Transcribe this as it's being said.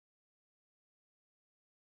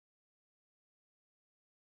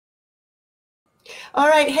All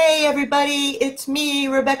right, hey everybody, it's me,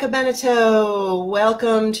 Rebekah Beneteau.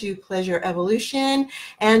 Welcome to Pleasure Evolution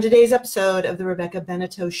and today's episode of the Rebekah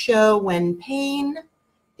Beneteau Show, When Pain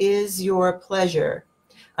is Your Pleasure.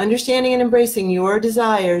 Understanding and embracing your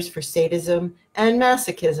desires for sadism and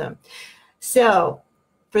masochism. So,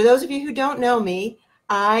 for those of you who don't know me,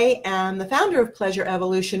 I am the founder of Pleasure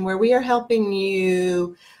Evolution, where we are helping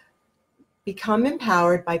you become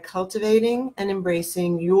empowered by cultivating and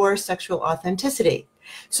embracing your sexual authenticity.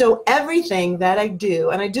 So everything that I do,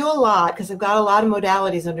 and I do a lot because I've got a lot of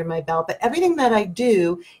modalities under my belt, but everything that I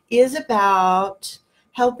do is about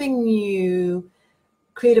helping you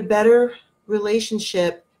create a better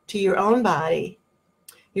relationship to your own body,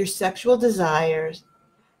 your sexual desires,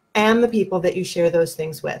 and the people that you share those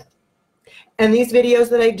things with. And these videos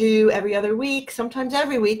that I do every other week, sometimes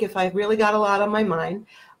every week if I've really got a lot on my mind,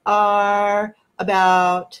 are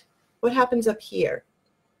about what happens up here.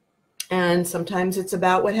 And sometimes it's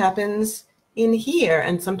about what happens in here,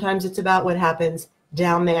 and sometimes it's about what happens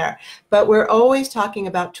down there. But we're always talking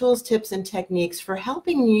about tools, tips, and techniques for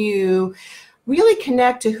helping you really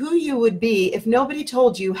connect to who you would be if nobody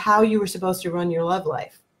told you how you were supposed to run your love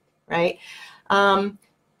life, right?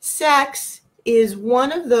 Sex is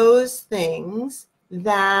one of those things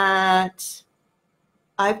that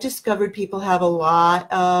I've discovered people have a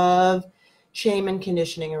lot of shame and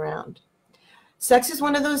conditioning around. Sex is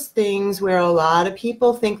one of those things where a lot of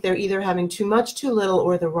people think they're either having too much, too little,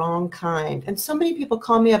 or the wrong kind. And so many people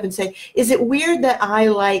call me up and say, is it weird that I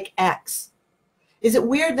like X? Is it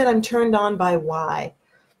weird that I'm turned on by Y?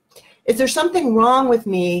 Is there something wrong with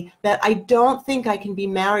me that I don't think I can be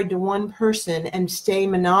married to one person and stay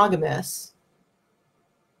monogamous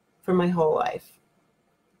for my whole life?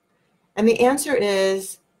 And the answer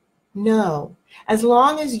is no. As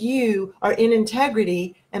long as you are in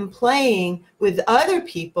integrity and playing with other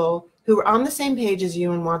people who are on the same page as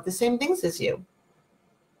you and want the same things as you.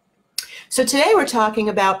 So today we're talking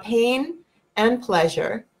about pain and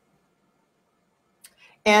pleasure.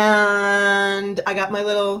 And I got a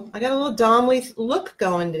little Domly look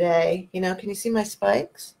going today. You know, can you see my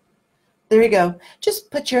spikes? There you go.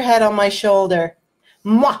 Just put your head on my shoulder.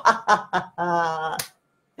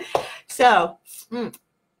 So,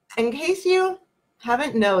 in case you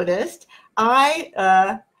haven't noticed, I'm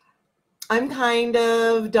kind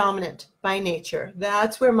of dominant by nature.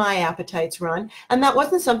 That's where my appetites run. And that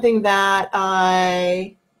wasn't something that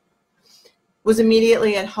I was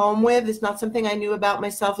immediately at home with. It's not something I knew about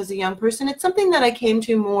myself as a young person. It's something that I came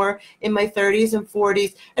to more in my 30s and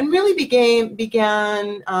 40s and really began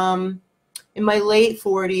in my late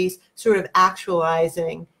 40s, sort of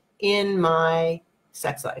actualizing in my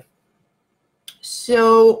sex life.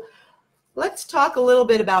 So let's talk a little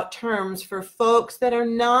bit about terms for folks that are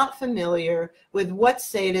not familiar with what's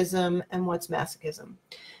sadism and what's masochism.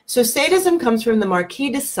 So sadism comes from the Marquis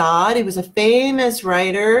de Sade. He was a famous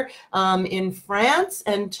writer in France,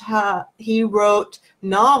 and he wrote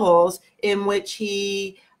novels in which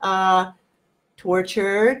he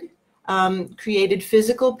tortured, created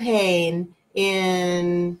physical pain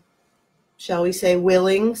in, shall we say,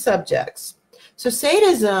 willing subjects. So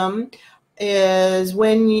sadism is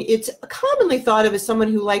when it's commonly thought of as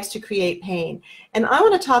someone who likes to create pain. And I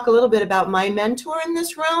want to talk a little bit about my mentor in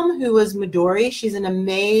this realm, who was Midori. She's an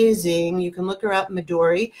amazing, you can look her up,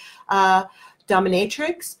 Midori,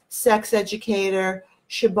 dominatrix, sex educator,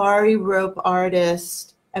 shibari rope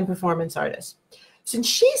artist, and performance artist. So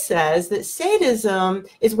she says that sadism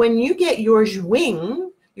is when you get your zwing,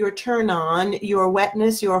 your turn on, your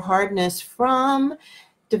wetness, your hardness from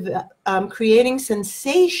creating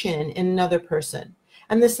sensation in another person.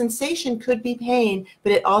 And the sensation could be pain,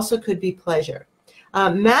 but it also could be pleasure.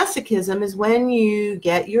 Masochism is when you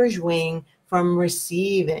get your zwing from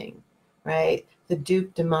receiving, right? The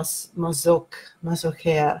Duc de Masochia.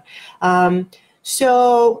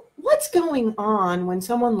 So what's going on when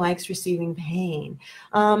someone likes receiving pain?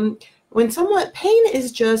 Pain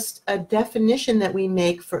is just a definition that we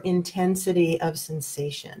make for intensity of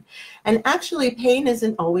sensation. And actually, pain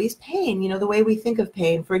isn't always pain, you know, the way we think of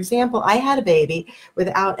pain. For example, I had a baby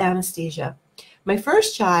without anesthesia. My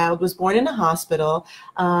first child was born in a hospital.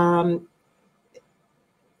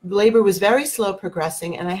 Labor was very slow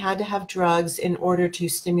progressing, and I had to have drugs in order to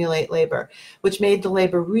stimulate labor, which made the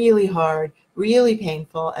labor really hard, really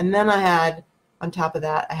painful. And then on top of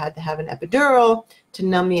that, I had to have an epidural to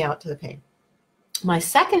numb me out to the pain. My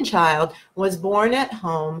second child was born at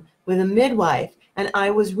home with a midwife, And I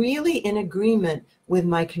was really in agreement with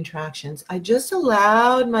my contractions. I just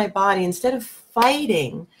allowed my body, instead of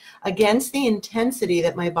fighting against the intensity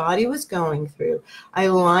that my body was going through, I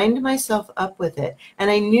lined myself up with it. And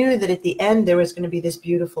I knew that at the end there was going to be this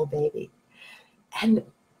beautiful baby. And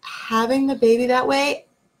having the baby that way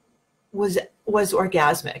was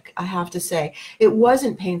orgasmic, I have to say. It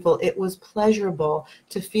wasn't painful. It was pleasurable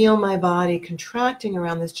to feel my body contracting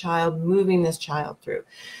around this child, moving this child through.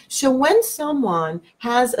 So when someone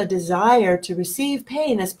has a desire to receive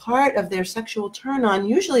pain as part of their sexual turn on,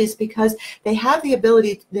 usually it's because they have the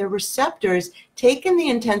ability, their receptors take in the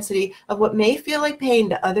intensity of what may feel like pain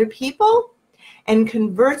to other people and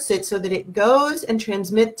converts it so that it goes and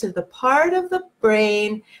transmits to the part of the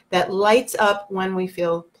brain that lights up when we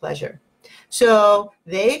feel pleasure. So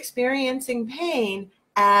they experiencing pain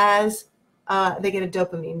as they get a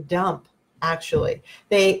dopamine dump, actually.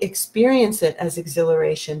 They experience it as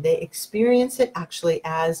exhilaration. They experience it actually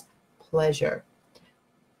as pleasure.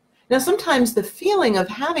 Now, sometimes the feeling of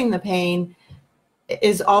having the pain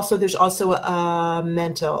is also, there's also a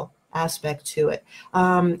mental aspect to it.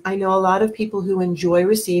 I know a lot of people who enjoy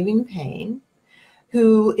receiving pain,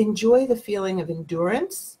 who enjoy the feeling of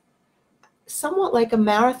endurance, somewhat like a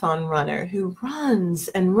marathon runner who runs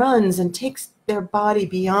and takes their body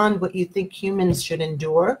beyond what you think humans should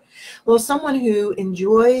endure. Well, someone who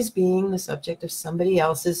enjoys being the subject of somebody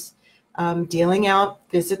else's dealing out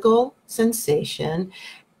physical sensation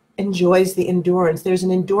enjoys the endurance. There's an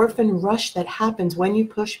endorphin rush that happens when you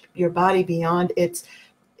push your body beyond its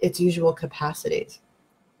usual capacities.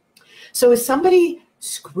 So is somebody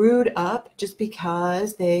screwed up just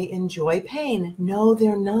because they enjoy pain? No,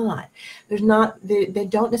 they're not. They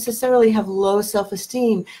don't necessarily have low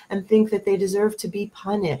self-esteem and think that they deserve to be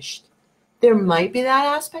punished. There might be that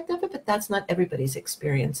aspect of it, but that's not everybody's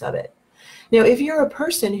experience of it. Now, if you're a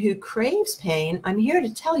person who craves pain, I'm here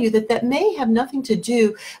to tell you that that may have nothing to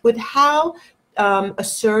do with how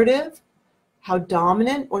assertive, how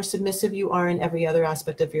dominant or submissive you are in every other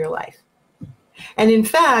aspect of your life. And in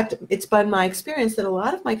fact, it's been my experience that a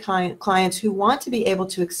lot of my clients who want to be able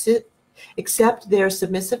to accept their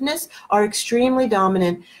submissiveness are extremely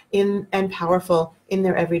dominant and powerful in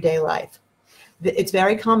their everyday life. It's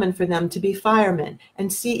very common for them to be firemen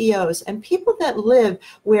and CEOs and people that live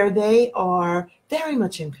where they are very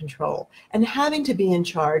much in control and having to be in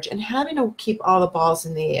charge and having to keep all the balls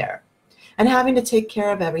in the air and having to take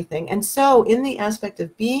care of everything. And so in the aspect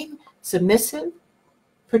of being submissive,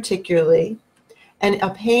 particularly, and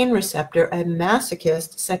a pain receptor, a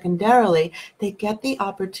masochist, secondarily, they get the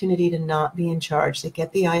opportunity to not be in charge. They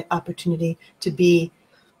get the opportunity to be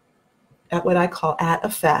at what I call at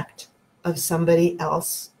effect of somebody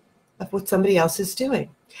else, of what somebody else is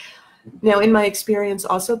doing. Now, in my experience,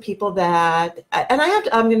 also people that, and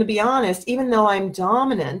I'm going to be honest, even though I'm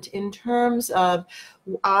dominant in terms of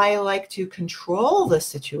I like to control the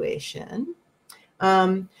situation,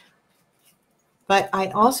 but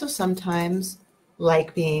I also sometimes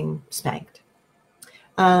like being spanked.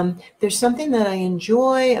 There's something that I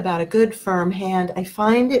enjoy about a good firm hand. I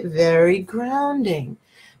find it very grounding,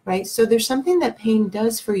 right? So there's something that pain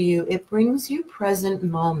does for you. It brings you present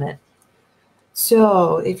moment.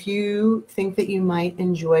 So if you think that you might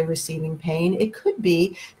enjoy receiving pain, it could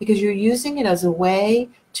be because you're using it as a way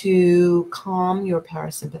to calm your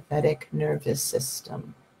parasympathetic nervous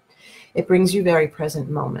system. It brings you very present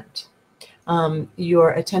moment.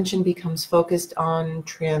 Your attention becomes focused on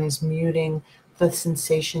transmuting the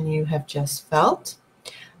sensation you have just felt.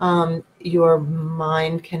 Your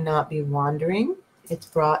mind cannot be wandering. It's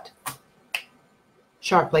brought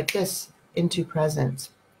sharp like this into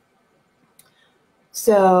presence.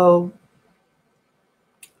 So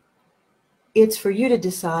it's for you to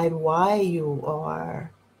decide why you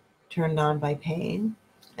are turned on by pain.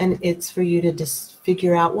 And it's for you to just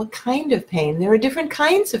figure out what kind of pain. There are different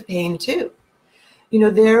kinds of pain too. You know,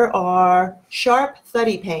 there are sharp,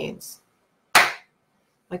 thuddy pains,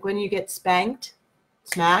 like when you get spanked,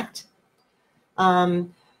 smacked.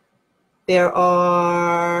 There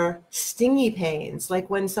are stingy pains, like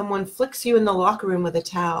when someone flicks you in the locker room with a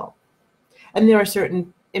towel. And there are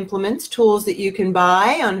certain implements, tools that you can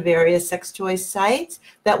buy on various sex toy sites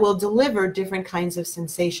that will deliver different kinds of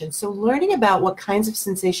sensations. So learning about what kinds of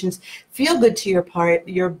sensations feel good to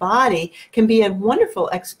your body can be a wonderful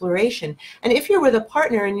exploration. And if you're with a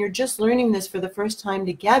partner and you're just learning this for the first time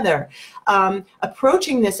together,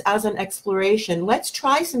 approaching this as an exploration, let's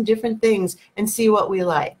try some different things and see what we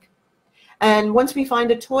like. And once we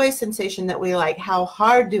find a toy sensation that we like, how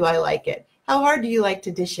hard do I like it? How hard do you like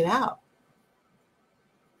to dish it out?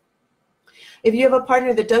 If you have a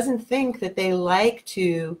partner that doesn't think that they like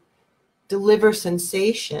to deliver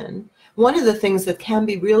sensation, one of the things that can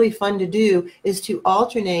be really fun to do is to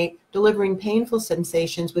alternate delivering painful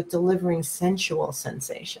sensations with delivering sensual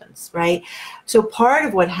sensations, right? So part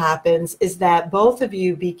of what happens is that both of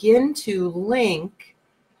you begin to link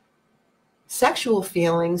sexual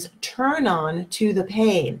feelings turn on to the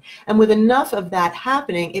pain. And with enough of that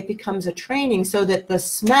happening, it becomes a training so that the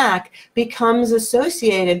smack becomes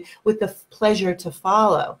associated with the pleasure to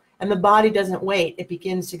follow. And the body doesn't wait. It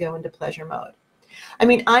begins to go into pleasure mode. I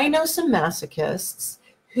mean, I know some masochists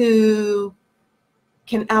who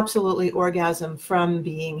can absolutely orgasm from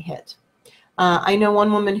being hit. I know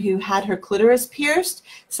one woman who had her clitoris pierced,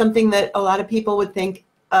 something that a lot of people would think,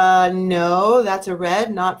 no, that's a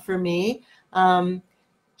red, not for me.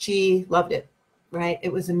 She loved it, right?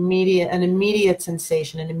 It was an immediate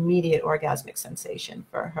sensation, an immediate orgasmic sensation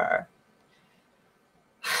for her.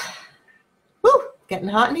 Woo, getting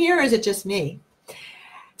hot in here, or is it just me?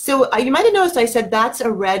 So you might have noticed I said that's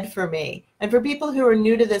a red for me. And for people who are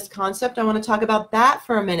new to this concept, I want to talk about that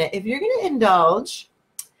for a minute. If you're going to indulge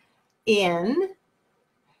in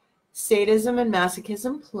sadism and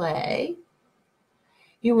masochism play,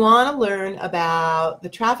 you want to learn about the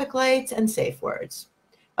traffic lights and safe words.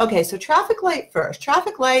 Okay, so traffic light first.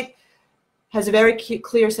 Traffic light has a very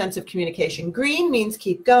clear sense of communication. Green means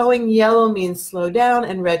keep going, yellow means slow down,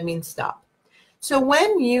 and red means stop. So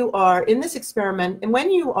when you are in this experiment, and when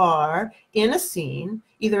you are in a scene,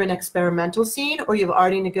 either an experimental scene or you've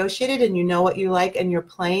already negotiated and you know what you like and you're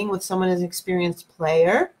playing with someone as an experienced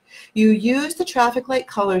player, you use the traffic light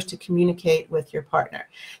colors to communicate with your partner.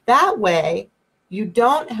 That way, you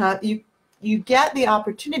get the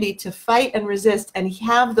opportunity to fight and resist and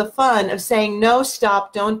have the fun of saying, no,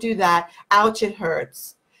 stop, don't do that, ouch, it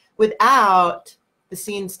hurts, without the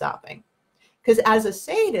scene stopping. Because as a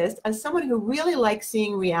sadist, as someone who really likes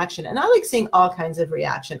seeing reaction, and I like seeing all kinds of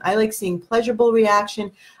reaction. I like seeing pleasurable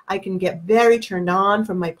reaction. I can get very turned on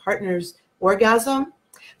from my partner's orgasm,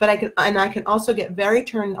 but I can also get very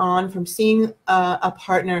turned on from seeing a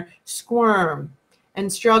partner squirm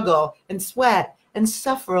and struggle and sweat and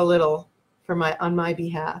suffer a little on my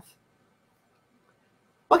behalf.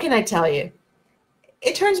 What can I tell you?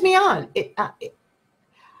 It turns me on.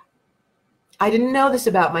 I didn't know this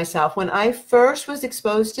about myself. When I first was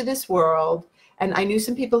exposed to this world, and I knew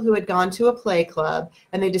some people who had gone to a play club,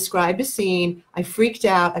 and they described a scene, I freaked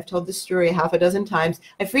out. I've told this story half a dozen times.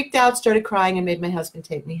 I freaked out, started crying, and made my husband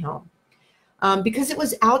take me home. Because it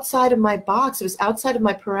was outside of my box. It was outside of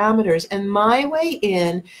my parameters. And my way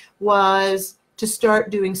in was to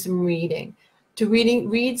start doing some reading, to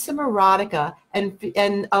read some erotica,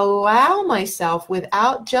 and allow myself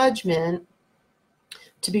without judgment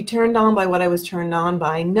to be turned on by what I was turned on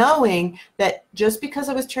by, knowing that just because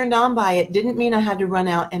I was turned on by it didn't mean I had to run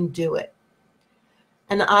out and do it.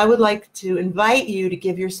 And I would like to invite you to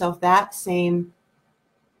give yourself that same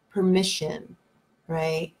permission,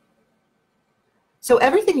 right? So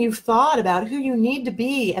everything you've thought about who you need to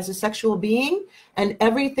be as a sexual being, and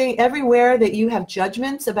everywhere that you have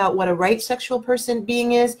judgments about what a right sexual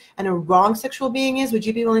being is and a wrong sexual being is, would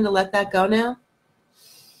you be willing to let that go now?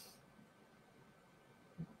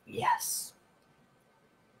 Yes.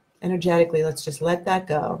 Energetically, let's just let that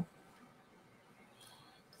go.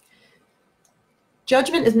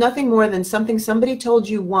 Judgment is nothing more than something somebody told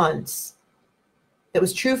you once that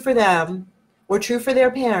was true for them, or true for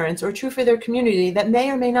their parents, or true for their community, that may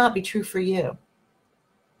or may not be true for you.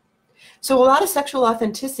 So a lot of sexual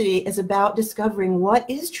authenticity is about discovering what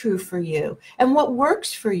is true for you, and what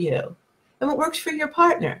works for you, and what works for your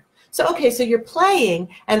partner. So, okay, so you're playing,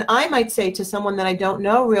 and I might say to someone that I don't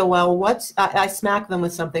know real well, I smack them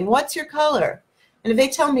with something, what's your color? And if they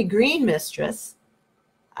tell me green, mistress,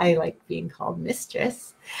 I like being called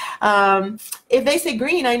mistress. If they say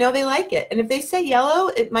green, I know they like it. And if they say yellow,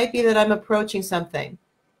 it might be that I'm approaching something.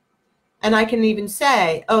 And I can even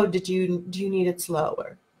say, oh, do you need it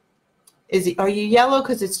slower? Are you yellow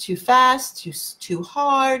because it's too fast, too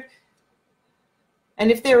hard? And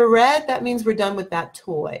if they're red, that means we're done with that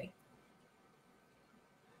toy.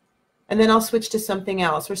 And then I'll switch to something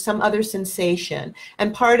else or some other sensation.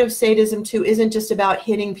 And part of sadism, too, isn't just about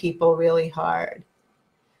hitting people really hard.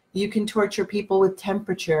 You can torture people with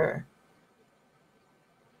temperature,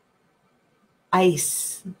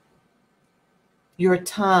 ice, your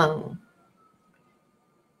tongue,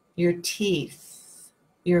 your teeth,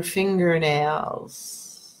 your fingernails.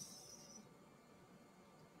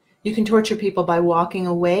 You can torture people by walking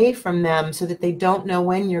away from them so that they don't know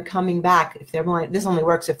when you're coming back. If they're blind, this only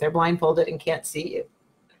works if they're blindfolded and can't see you.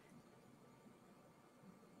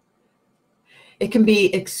 It can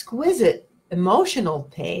be exquisite emotional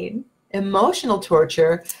pain emotional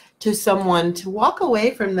torture to someone to walk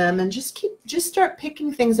away from them and just start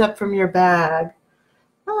picking things up from your bag.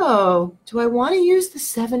 Oh, do I want to use the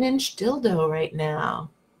 7-inch dildo right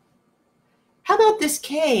now? How about this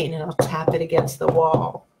cane? And I'll tap it against the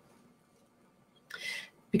wall.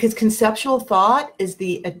 Because conceptual thought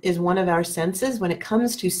is one of our senses. When it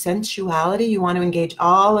comes to sensuality, you want to engage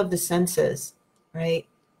all of the senses, right?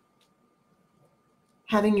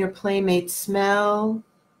 Having your playmate smell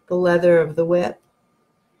the leather of the whip,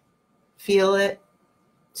 feel it,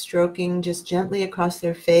 stroking just gently across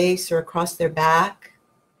their face or across their back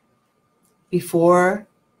before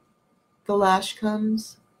the lash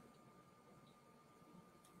comes.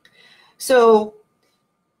 So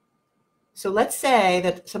let's say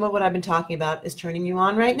that some of what I've been talking about is turning you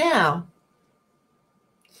on right now.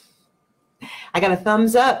 I got a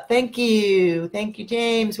thumbs up. Thank you. Thank you,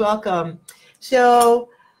 James. Welcome. So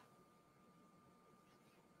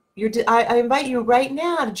I invite you right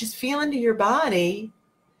now to just feel into your body,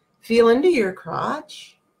 feel into your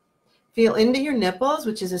crotch, feel into your nipples,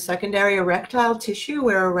 which is a secondary erectile tissue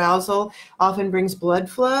where arousal often brings blood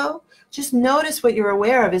flow. Just notice what you're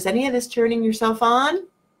aware of. Is any of this turning yourself on?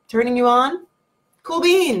 Turning you on? Cool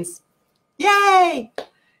beans. Yay!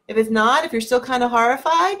 If it's not, if you're still kind of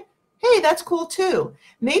horrified, hey, that's cool too.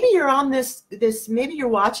 Maybe you're on maybe you're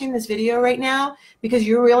watching this video right now because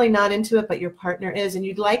you're really not into it, but your partner is, and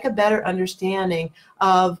you'd like a better understanding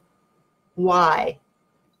of why.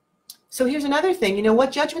 So here's another thing. You know,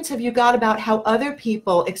 what judgments have you got about how other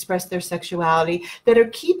people express their sexuality that are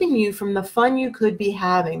keeping you from the fun you could be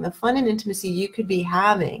having, the fun and intimacy you could be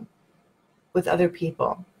having with other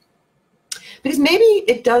people? Because maybe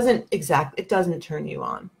it doesn't turn you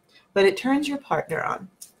on, but it turns your partner on.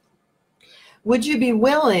 Would you be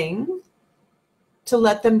willing to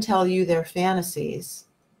let them tell you their fantasies?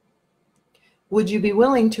 Would you be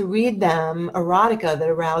willing to read them erotica that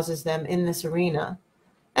arouses them in this arena,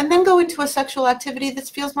 and then go into a sexual activity that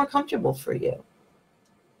feels more comfortable for you?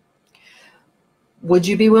 Would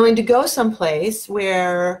you be willing to go someplace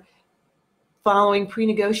where, following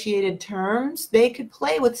pre-negotiated terms, they could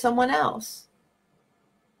play with someone else?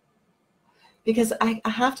 Because I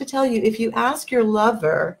have to tell you, if you ask your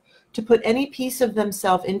lover to put any piece of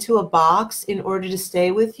themselves into a box in order to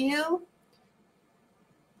stay with you,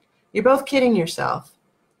 you're both kidding yourself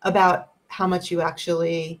about how much you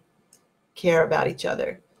actually care about each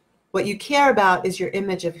other. What you care about is your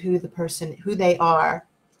image of who they are,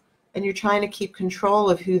 and you're trying to keep control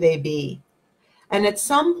of who they be. And at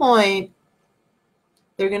some point,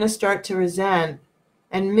 they're going to start to resent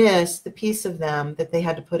and miss the piece of them that they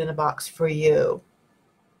had to put in a box for you.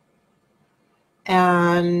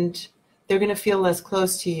 And they're going to feel less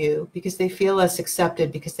close to you because they feel less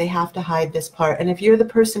accepted because they have to hide this part. And if you're the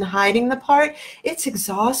person hiding the part, it's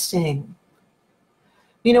exhausting.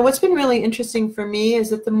 You know, what's been really interesting for me is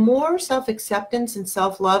that the more self-acceptance and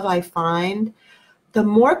self-love I find, the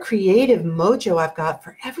more creative mojo I've got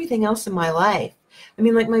for everything else in my life. I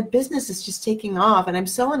mean, like, my business is just taking off, and I'm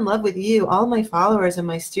so in love with you, all my followers and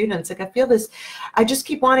my students. Like, I feel this, I just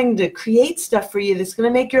keep wanting to create stuff for you that's going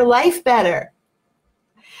to make your life better.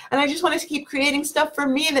 And I just want to keep creating stuff for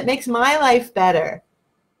me that makes my life better.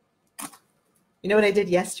 You know what I did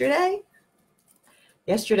yesterday?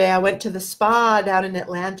 Yesterday, I went to the spa down in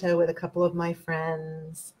Atlanta with a couple of my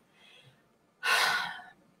friends.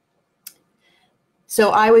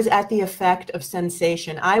 So I was at the effect of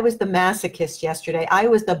sensation. I was the masochist yesterday. I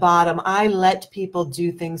was the bottom. I let people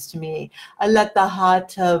do things to me. I let the hot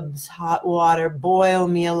tubs, hot water boil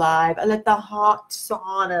me alive. I let the hot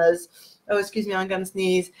saunas, oh, excuse me, I'm going to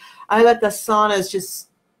sneeze. I let the saunas just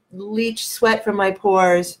leach sweat from my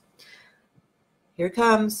pores. Here it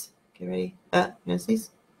comes. Get ready. You going to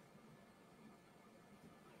sneeze?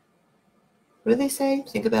 What do they say?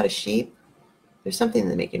 Think about a sheep. There's something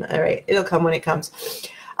that make you, all right, it'll come when it comes.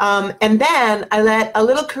 And then I let a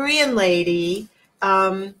little Korean lady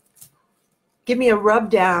give me a rub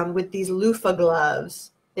down with these loofah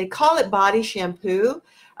gloves. They call it body shampoo.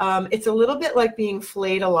 It's a little bit like being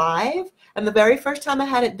flayed alive. And the very first time I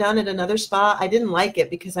had it done at another spa, I didn't like it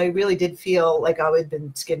because I really did feel like I had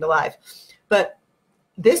been skinned alive. But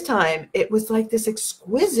this time it was like this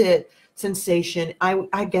exquisite sensation.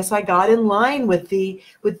 I guess I got in line with the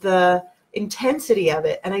intensity of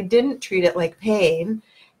it, and I didn't treat it like pain.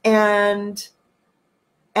 And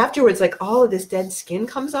afterwards, like, all of this dead skin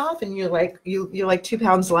comes off, and you're like 2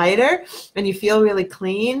 pounds lighter, and you feel really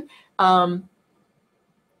clean. Yeah,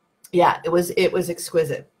 it was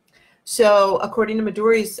exquisite. So according to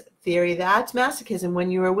Midori's theory, that's masochism,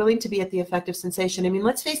 when you are willing to be at the effective sensation. I mean,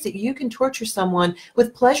 let's face it, you can torture someone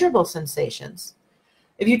with pleasurable sensations.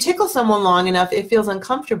 If you tickle someone long enough, it feels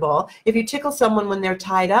uncomfortable. If you tickle someone when they're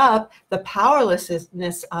tied up, the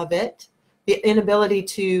powerlessness of it, the inability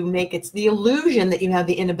to make it, the illusion that you have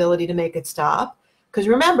the inability to make it stop. Because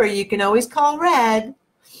remember, you can always call red,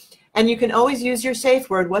 and you can always use your safe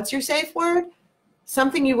word. What's your safe word?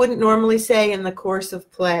 Something you wouldn't normally say in the course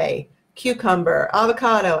of play. Cucumber,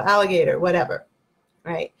 avocado, alligator, whatever,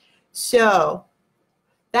 right? So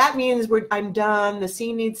that means I'm done. The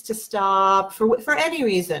scene needs to stop for any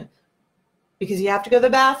reason. Because you have to go to the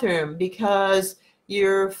bathroom, because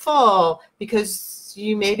you're full, because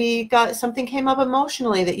you maybe got something came up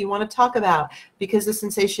emotionally that you want to talk about, because the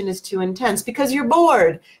sensation is too intense, because you're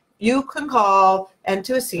bored. You can call end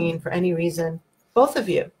to a scene for any reason. Both of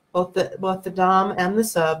you, both the dom and the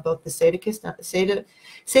sub, both the sadist and the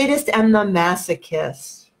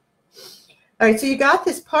masochist. All right, so you got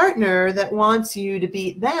this partner that wants you to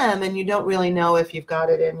beat them, and you don't really know if you've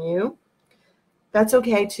got it in you. That's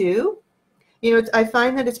okay too. You know, I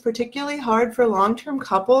find that it's particularly hard for long-term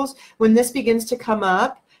couples when this begins to come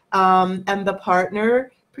up, and the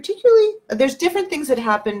partner, particularly, there's different things that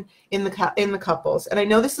happen in the couples. And I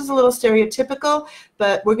know this is a little stereotypical,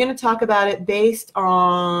 but we're going to talk about it based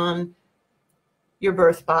on your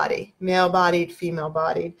birth body, male-bodied,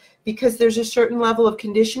 female-bodied, because there's a certain level of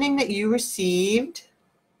conditioning that you received.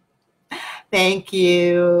 Thank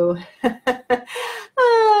you.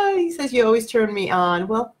 He says you always turn me on.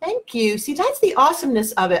 Well, thank you. See, that's the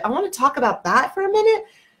awesomeness of it. I want to talk about that for a minute.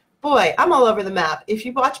 Boy, I'm all over the map. If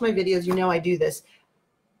you watch my videos, you know I do this.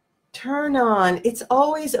 Turn on. It's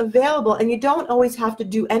always available, and you don't always have to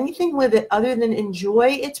do anything with it other than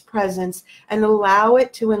enjoy its presence and allow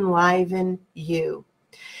it to enliven you.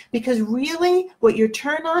 Because really what your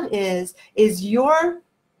turn on is your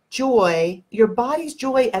joy, your body's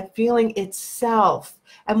joy at feeling itself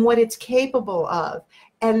and what it's capable of,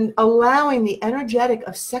 and allowing the energetic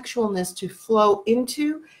of sexualness to flow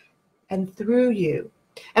into and through you.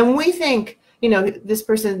 And we think, you know, this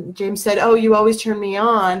person, James, said, oh, you always turn me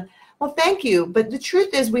on. Well, thank you. But the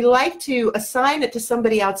truth is we like to assign it to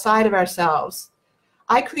somebody outside of ourselves.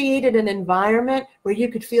 I created an environment where you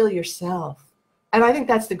could feel yourself. And I think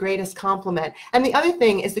that's the greatest compliment. And the other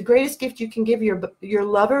thing is the greatest gift you can give your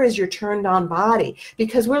lover is your turned on body,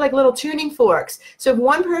 because we're like little tuning forks. So if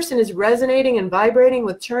one person is resonating and vibrating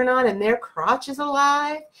with turn on and their crotch is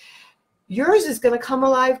alive, yours is going to come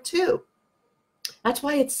alive too. That's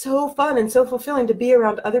why it's so fun and so fulfilling to be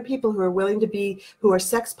around other people who are willing to be, who are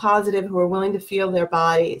sex positive, who are willing to feel their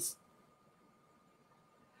bodies.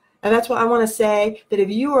 And that's what I want to say, that if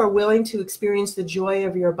you are willing to experience the joy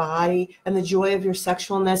of your body and the joy of your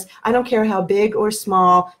sexualness, I don't care how big or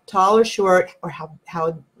small, tall or short, or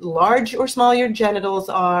how large or small your genitals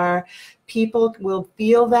are, people will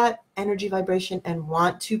feel that energy vibration and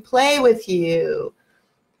want to play with you.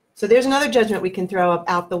 So there's another judgment we can throw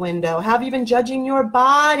out the window. Have you been judging your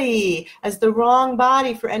body as the wrong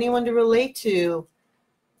body for anyone to relate to,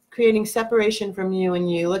 creating separation from you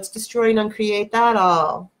and you? Let's destroy and uncreate that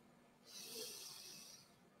all.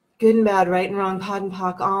 Good and bad, right and wrong, pod and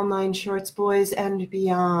pock, all 9 shorts, boys and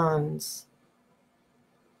beyonds.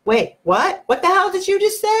 Wait, what? What the hell did you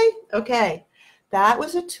just say? Okay, that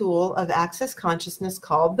was a tool of Access Consciousness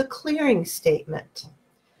called the clearing statement.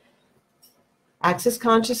 Access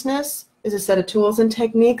Consciousness is a set of tools and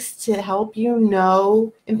techniques to help you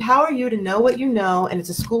know, empower you to know what you know, and it's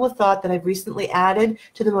a school of thought that I've recently added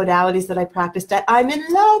to the modalities that I practice that I'm in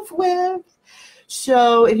love with.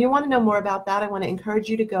 So if you want to know more about that, I want to encourage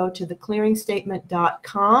you to go to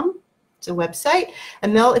theclearingstatement.com. It's a website,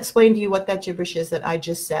 and they'll explain to you what that gibberish is that I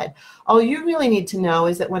just said. All you really need to know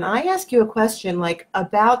is that when I ask you a question like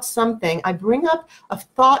about something, I bring up a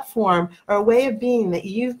thought form or a way of being that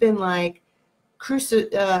you've been like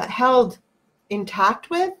held intact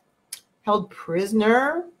with, held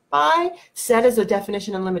prisoner by, set as a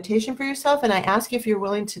definition and limitation for yourself, and I ask you if you're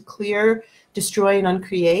willing to clear, destroy, and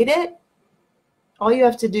uncreate it. All you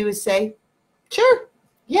have to do is say, sure,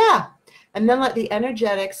 yeah, and then let the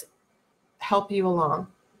energetics help you along.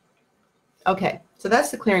 Okay, so that's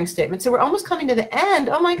the clearing statement. So we're almost coming to the end.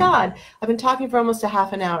 Oh my God, I've been talking for almost a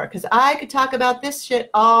half an hour because I could talk about this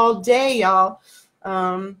shit all day, y'all,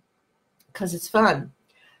 because it's fun.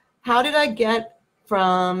 How did I get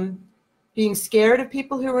from being scared of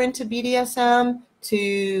people who are into BDSM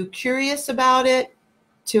to curious about it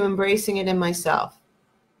to embracing it in myself?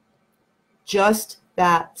 Just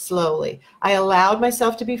that slowly. I allowed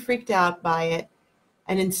myself to be freaked out by it.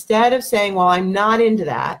 And instead of saying, well, I'm not into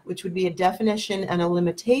that, which would be a definition and a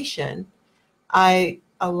limitation, I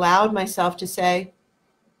allowed myself to say,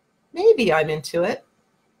 maybe I'm into it.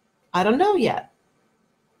 I don't know yet.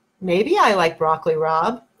 Maybe I like broccoli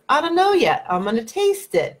rabe. I don't know yet. I'm going to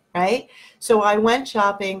taste it, right? So I went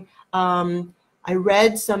shopping. I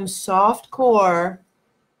read some soft-core,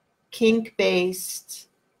 kink-based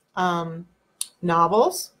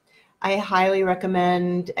novels. I highly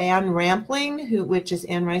recommend Anne Rampling, which is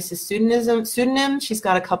Anne Rice's pseudonym. She's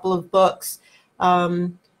got a couple of books.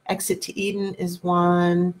 Exit to Eden is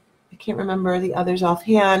one. I can't remember the others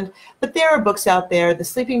offhand, but there are books out there. The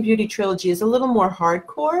Sleeping Beauty trilogy is a little more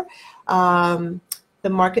hardcore. The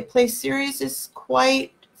Marketplace series is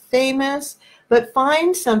quite famous, but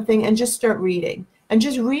find something and just start reading. And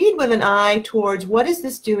just read with an eye towards, what is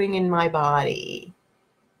this doing in my body?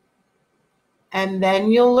 And then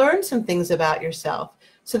you'll learn some things about yourself.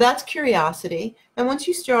 So that's curiosity. And once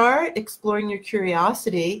you start exploring your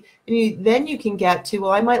curiosity, then you can get to,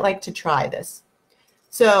 well, I might like to try this.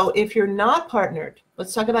 So if you're not partnered,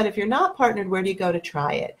 let's talk about if you're not partnered, where do you go to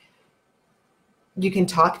try it? You can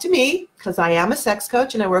talk to me, because I am a sex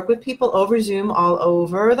coach and I work with people over Zoom all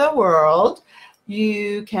over the world.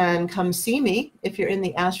 You can come see me if you're in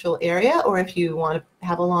the Asheville area, or if you want to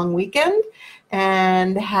have a long weekend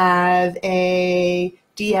and have a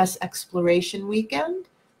DS exploration weekend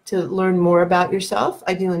to learn more about yourself.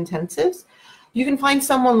 I do intensives. You can find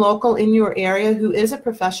someone local in your area who is a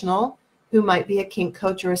professional, who might be a kink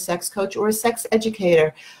coach or a sex coach or a sex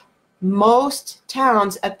educator. Most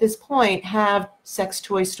towns at this point have sex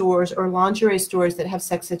toy stores or lingerie stores that have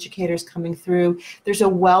sex educators coming through. There's a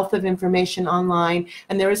wealth of information online,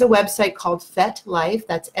 and there is a website called FetLife,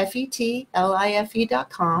 that's FetLife.com.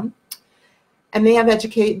 And they have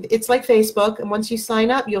it's like Facebook, and once you sign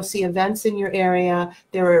up, you'll see events in your area.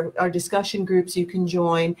 There are discussion groups you can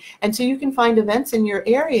join, and so you can find events in your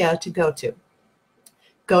area to go to.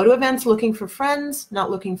 Go to events looking for friends, not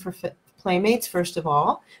looking for playmates, first of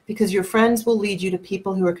all, because your friends will lead you to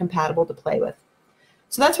people who are compatible to play with.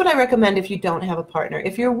 So that's what I recommend if you don't have a partner.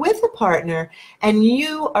 If you're with a partner and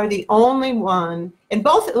you are the only one, and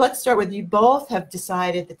both, let's start with, you both have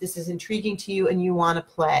decided that this is intriguing to you and you want to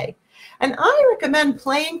play. And I recommend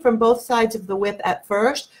playing from both sides of the whip at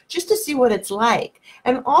first, just to see what it's like.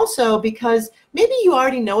 And also because maybe you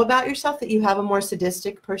already know about yourself that you have a more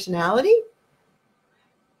sadistic personality.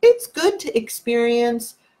 It's good to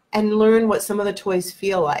experience and learn what some of the toys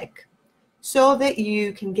feel like, so that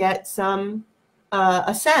you can get some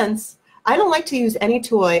a sense. I don't like to use any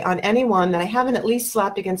toy on anyone that I haven't at least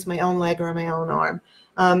slapped against my own leg or my own arm,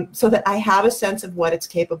 so that I have a sense of what it's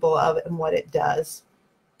capable of and what it does.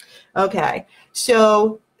 Okay,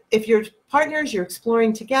 so if you're partners, you're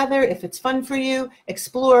exploring together. If it's fun for you,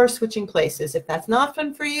 explore switching places. If that's not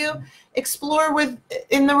fun for you, explore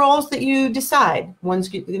in the roles that you decide. One's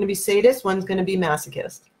going to be sadist, one's going to be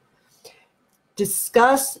masochist.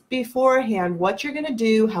 Discuss beforehand what you're going to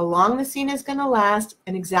do, how long the scene is going to last,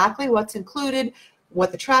 and exactly what's included,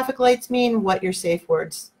 what the traffic lights mean, what your safe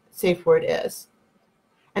word is.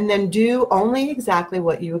 And then do only exactly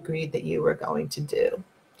what you agreed that you were going to do.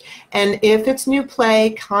 And if it's new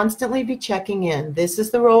play, constantly be checking in. This is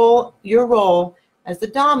the role, your role as the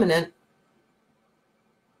dominant,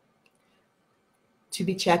 to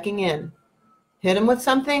be checking in. Hit them with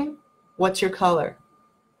something. What's your color?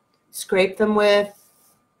 Scrape them with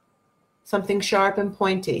something sharp and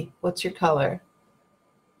pointy. What's your color?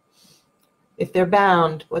 If they're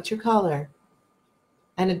bound, what's your color?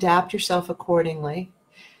 And adapt yourself accordingly.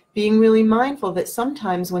 Being really mindful that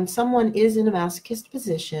sometimes when someone is in a masochist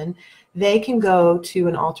position, they can go to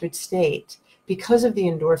an altered state because of the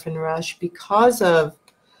endorphin rush, because of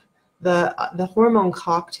the hormone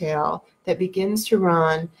cocktail that begins to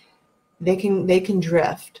run. They can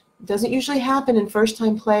drift. It doesn't usually happen in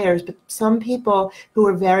first-time players, but some people who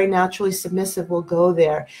are very naturally submissive will go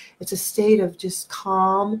there. It's a state of just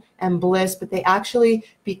calm and bliss, but they actually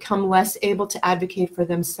become less able to advocate for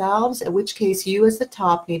themselves, in which case you as the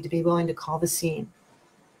top need to be willing to call the scene.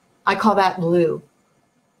 I call that blue.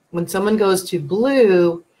 When someone goes to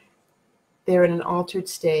blue, they're in an altered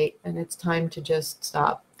state, and it's time to just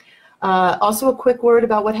stop. Also, a quick word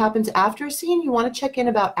about what happens after a scene. You want to check in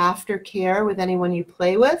about aftercare with anyone you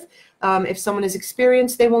play with. If someone is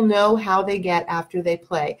experienced, they will know how they get after they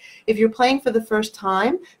play. If you're playing for the first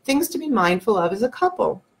time, things to be mindful of as a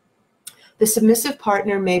couple. The submissive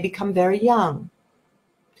partner may become very young,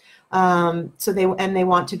 so they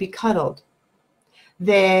want to be cuddled.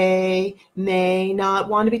 They may not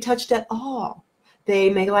want to be touched at all.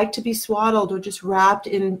 They may like to be swaddled or just wrapped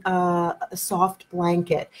in a soft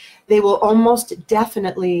blanket. They will almost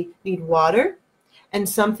definitely need water and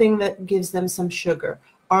something that gives them some sugar,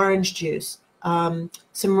 orange juice, some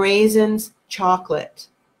raisins, chocolate,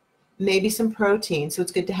 maybe some protein. So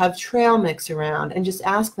it's good to have trail mix around, and just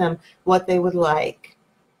ask them what they would like.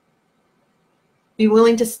 Be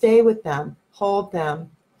willing to stay with them, hold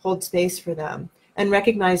space for them, and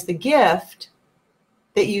recognize the gift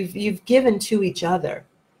that you've given to each other.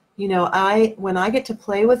 You know, when I get to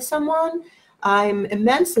play with someone, I'm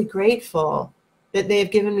immensely grateful that they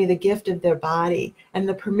have given me the gift of their body and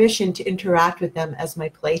the permission to interact with them as my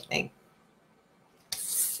plaything.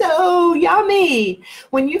 So yummy!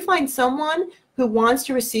 When you find someone who wants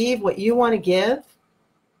to receive what you want to give,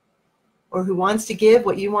 or who wants to give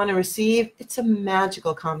what you want to receive, it's a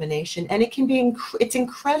magical combination, and it can be it's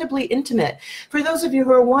incredibly intimate. For those of you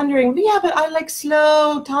who are wondering, yeah, but I like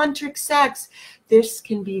slow tantric sex, this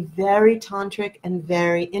can be very tantric and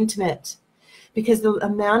very intimate, because the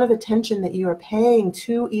amount of attention that you are paying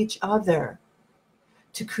to each other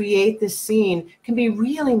to create this scene can be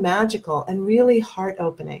really magical and really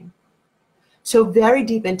heart-opening. So very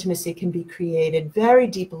deep intimacy can be created, very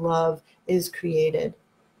deep love is created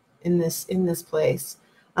in this place.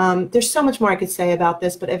 There's so much more I could say about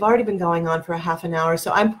this, but I've already been going on for a half an hour,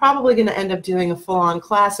 so I'm probably going to end up doing a full-on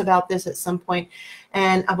class about this at some point,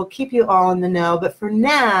 and I will keep you all in the know. But for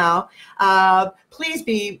now, please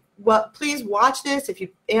watch this. If you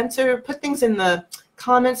put things in the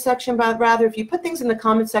comments section, but rather if you put things in the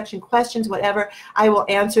comment section, questions, whatever, I will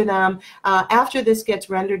answer them. After this gets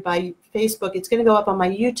rendered by Facebook, it's going to go up on my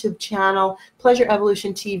YouTube channel, Pleasure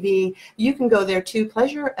Evolution TV. You can go there too,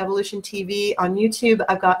 Pleasure Evolution TV on YouTube.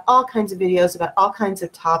 I've got all kinds of videos about all kinds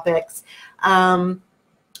of topics. And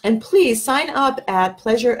please sign up at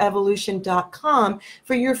pleasureevolution.com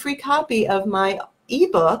for your free copy of my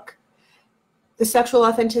ebook, The Sexual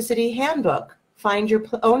Authenticity Handbook.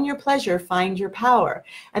 Own your pleasure, find your power.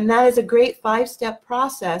 And that is a great 5-step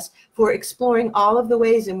process for exploring all of the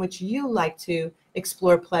ways in which you like to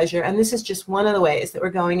explore pleasure. And this is just one of the ways that we're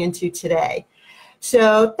going into today.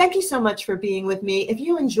 So thank you so much for being with me. If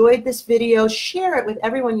you enjoyed this video, share it with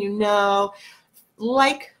everyone you know.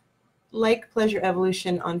 Like Pleasure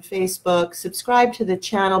Evolution on Facebook, subscribe to the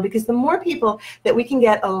channel, because the more people that we can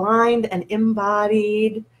get aligned and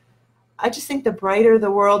embodied, I just think the brighter the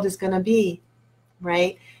world is going to be.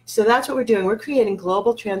 Right? So that's what we're doing. We're creating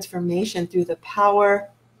global transformation through the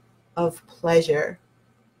power of pleasure.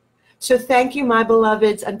 So thank you, my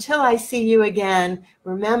beloveds. Until I see you again,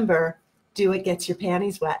 remember, do what gets your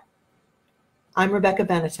panties wet. I'm Rebekah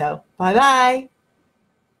Beneteau. Bye-bye.